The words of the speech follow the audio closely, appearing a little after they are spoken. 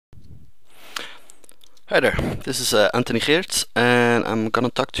Hi there, this is Anthony Geerts, and I'm gonna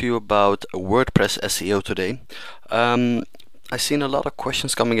talk to you about WordPress SEO today. I've seen a lot of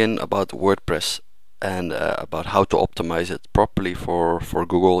questions coming in about WordPress and about how to optimize it properly for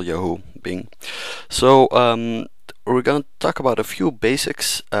Google, Yahoo, Bing. So we're gonna talk about a few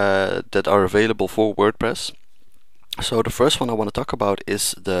basics that are available for WordPress. So the first one I want to talk about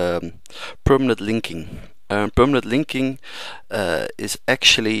is the permanent linking. Permanent linking is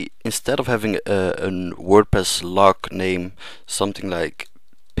actually, instead of having a WordPress log name, something like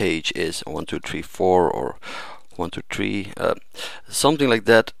page is 1234 or 123, something like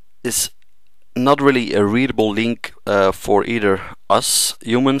that, is not really a readable link for either us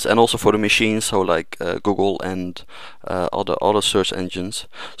humans and also for the machines, so like Google and other search engines.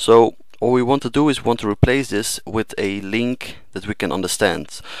 So what we want to do is we want to replace this with a link that we can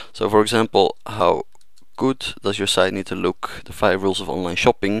understand. So for example, how good does your site need to look? The 5 rules of online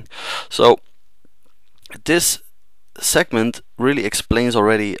shopping. So this segment really explains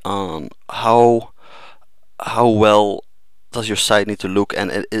already on how well does your site need to look,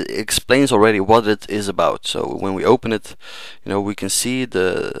 and it explains already what it is about. So when we open it, we can see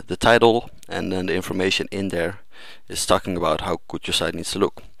the title, and then the information in there is talking about how good your site needs to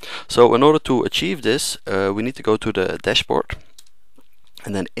look. So in order to achieve this, we need to go to the dashboard,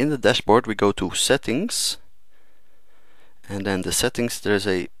 and then in the dashboard we go to settings, and then the settings, there's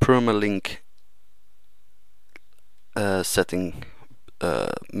a permalink setting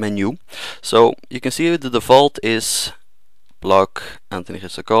menu. So you can see the default is blog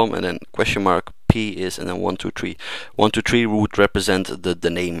anthonygeerts.com, and then question mark P is, and then 123. 123 would represent the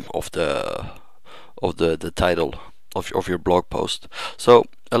name of the title of your blog post. So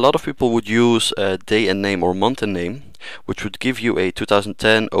a lot of people would use day and name or month and name, which would give you a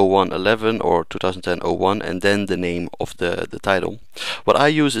 2010-01-11 or 2010-01 and then the name of the title. What I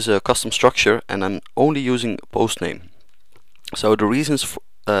use is a custom structure, and I'm only using post name. So the reasons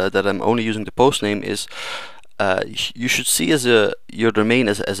that I'm only using the post name is you should see your domain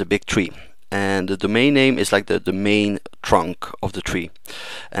as a big tree, and the domain name is like the main trunk of the tree,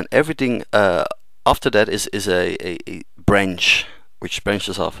 and everything after that is a branch which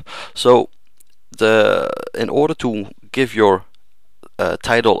branches off. So in order to give your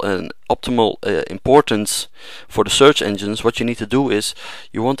title an optimal importance for the search engines, what you need to do is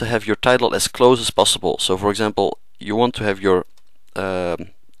you want to have your title as close as possible. So for example, you want to have your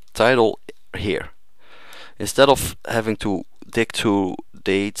title here. Instead of having to dig through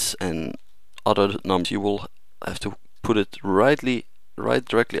dates and other numbers, you will have to put it right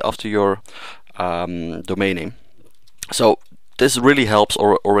directly after your domain name. So this really helps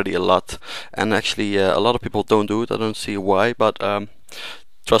already a lot, and actually a lot of people don't do it. I don't see why, but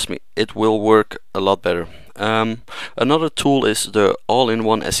trust me, it will work a lot better. Another tool is the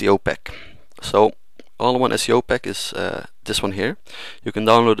all-in-one SEO pack. So all-in-one SEO pack is this one here. You can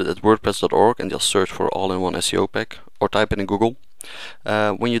download it at wordpress.org and just search for all-in-one SEO pack, or type it in Google.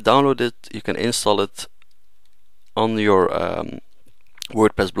 When you download it, you can install it on your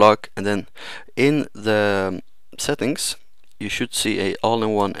WordPress blog, and then in the settings you should see a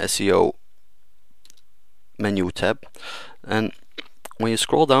all-in-one SEO menu tab, and when you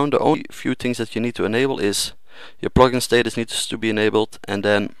scroll down, the only few things that you need to enable is your plugin status needs to be enabled, and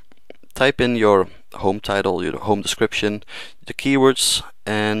then type in your home title, your home description, the keywords,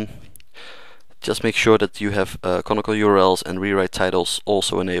 and just make sure that you have canonical URLs and rewrite titles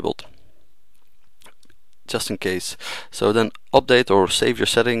also enabled, just in case. So then update or save your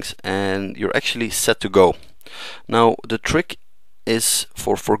settings, and you're actually set to go. Now the trick is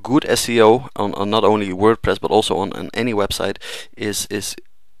for good SEO on not only WordPress but also on any website is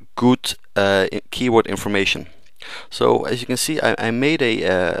good keyword information. So as you can see, I made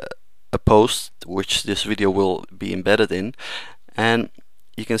a post which this video will be embedded in, and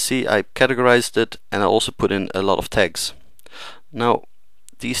you can see I categorized it, and I also put in a lot of tags. Now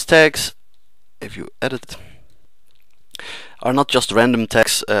these tags, if you edit, are not just random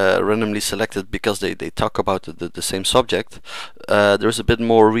tags randomly selected because they talk about the same subject. There's a bit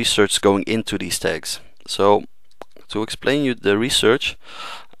more research going into these tags. So to explain you the research,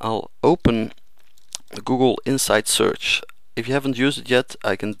 I'll open Google Insight Search. If you haven't used it yet,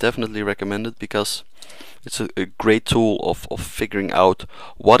 I can definitely recommend it, because it's a great tool of figuring out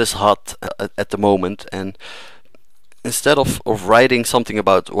what is hot at the moment, and instead of writing something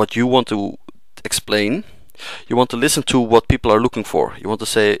about what you want to explain, you want to listen to what people are looking for. You want to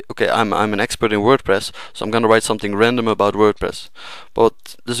say, okay, I'm an expert in WordPress, so I'm going to write something random about WordPress.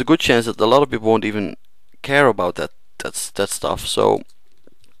 But there's a good chance that a lot of people won't even care about that stuff. So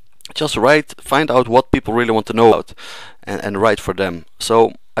just find out what people really want to know about, and write for them.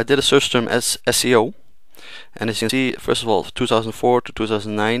 So I did a search term as SEO, And as you can see, first of all, 2004 to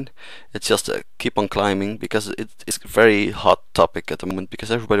 2009, it's just keep on climbing, because it's a very hot topic at the moment, because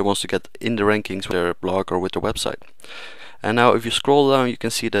everybody wants to get in the rankings with their blog or with their website. And now if you scroll down, you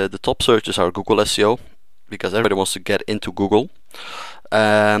can see the top searches are Google SEO, because everybody wants to get into Google.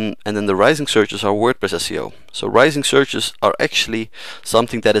 And then the rising searches are WordPress SEO. So rising searches are actually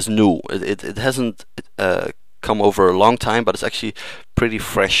something that is new. It hasn't come over a long time, but it's actually pretty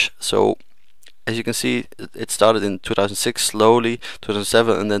fresh. So as you can see, it started in 2006 slowly,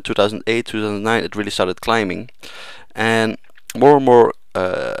 2007, and then 2008, 2009 it really started climbing. And more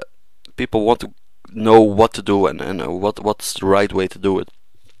people want to know what to do and what's the right way to do it.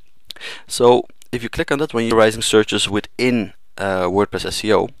 So if you click on that, when you're rising searches within WordPress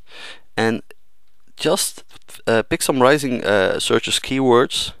SEO, and just pick some rising searches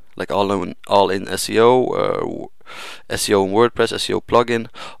keywords like all in SEO, SEO in WordPress, SEO plugin,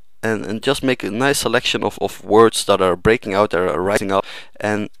 and just make a nice selection of words that are breaking out, that are rising up,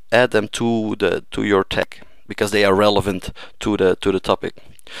 and add them to your tag, because they are relevant to the topic.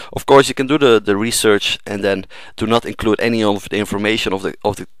 Of course, you can do the research and then do not include any of the information of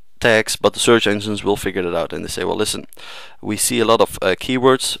the tags, but the search engines will figure it out, and they say, well, listen, we see a lot of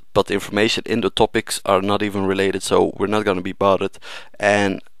keywords, but the information in the topics are not even related, so we're not going to be bothered,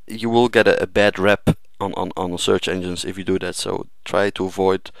 and you will get a bad rep on search engines if you do that. So try to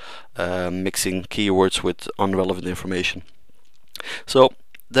avoid mixing keywords with unrelevant information. So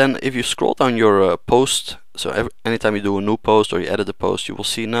then if you scroll down your post, so anytime you do a new post or you edit a post, you will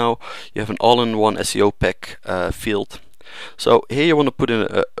see now you have an all-in-one SEO pack field. So here you want to put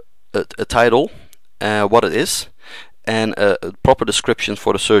in a title, what it is, and a proper description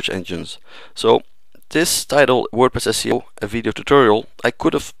for the search engines. So this title, WordPress SEO, a video tutorial, I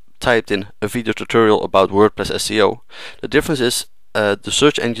could have typed in a video tutorial about WordPress SEO. The difference is the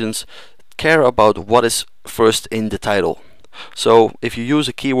search engines care about what is first in the title. So if you use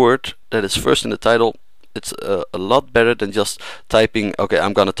a keyword that is first in the title, it's a lot better than just typing, okay,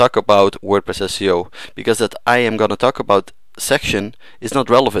 I'm gonna talk about WordPress SEO, because that I am gonna talk about section is not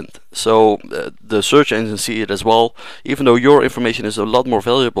relevant. So the search engines see it as well. Even though your information is a lot more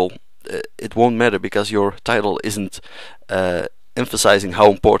valuable, it won't matter, because your title isn't emphasizing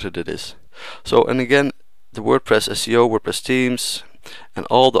how important it is. So, and again, the WordPress SEO, WordPress themes, and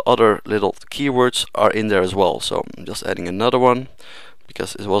all the other little keywords are in there as well. So I'm just adding another one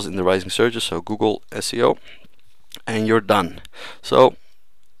because it was in the rising searches, so Google SEO, and you're done. So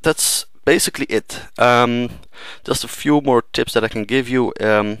that's basically it. Just a few more tips that I can give you.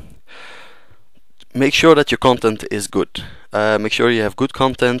 Make sure that your content is good. Make sure you have good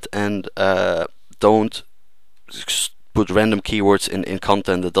content, and don't put random keywords in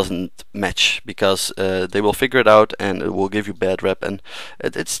content that doesn't match, because they will figure it out and it will give you bad rep, and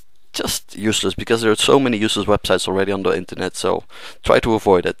it's just useless, because there are so many useless websites already on the internet. So try to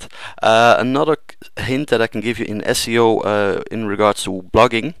avoid it. Another hint that I can give you in SEO in regards to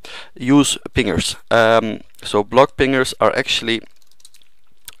blogging: use pingers. So blog pingers are actually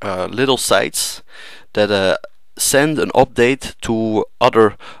little sites that send an update to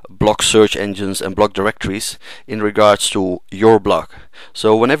other blog search engines and blog directories in regards to your blog.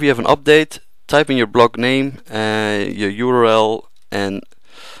 So whenever you have an update, type in your blog name, your URL, and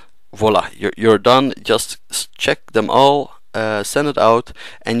voila, you're done. Just check them all, send it out,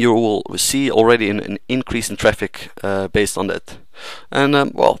 and you will see already an increase in traffic based on that. And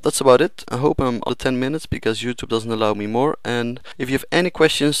well, that's about it. I hope I'm under 10 minutes, because YouTube doesn't allow me more. And if you have any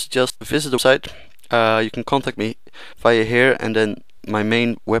questions, just visit the website. You can contact me via here, and then my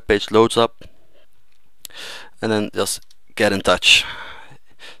main webpage loads up, and then just get in touch.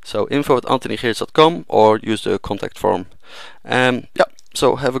 So info@antonygeerts.com, or use the contact form. Yeah,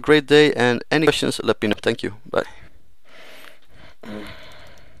 so have a great day, and any questions, let me know. Thank you. Bye.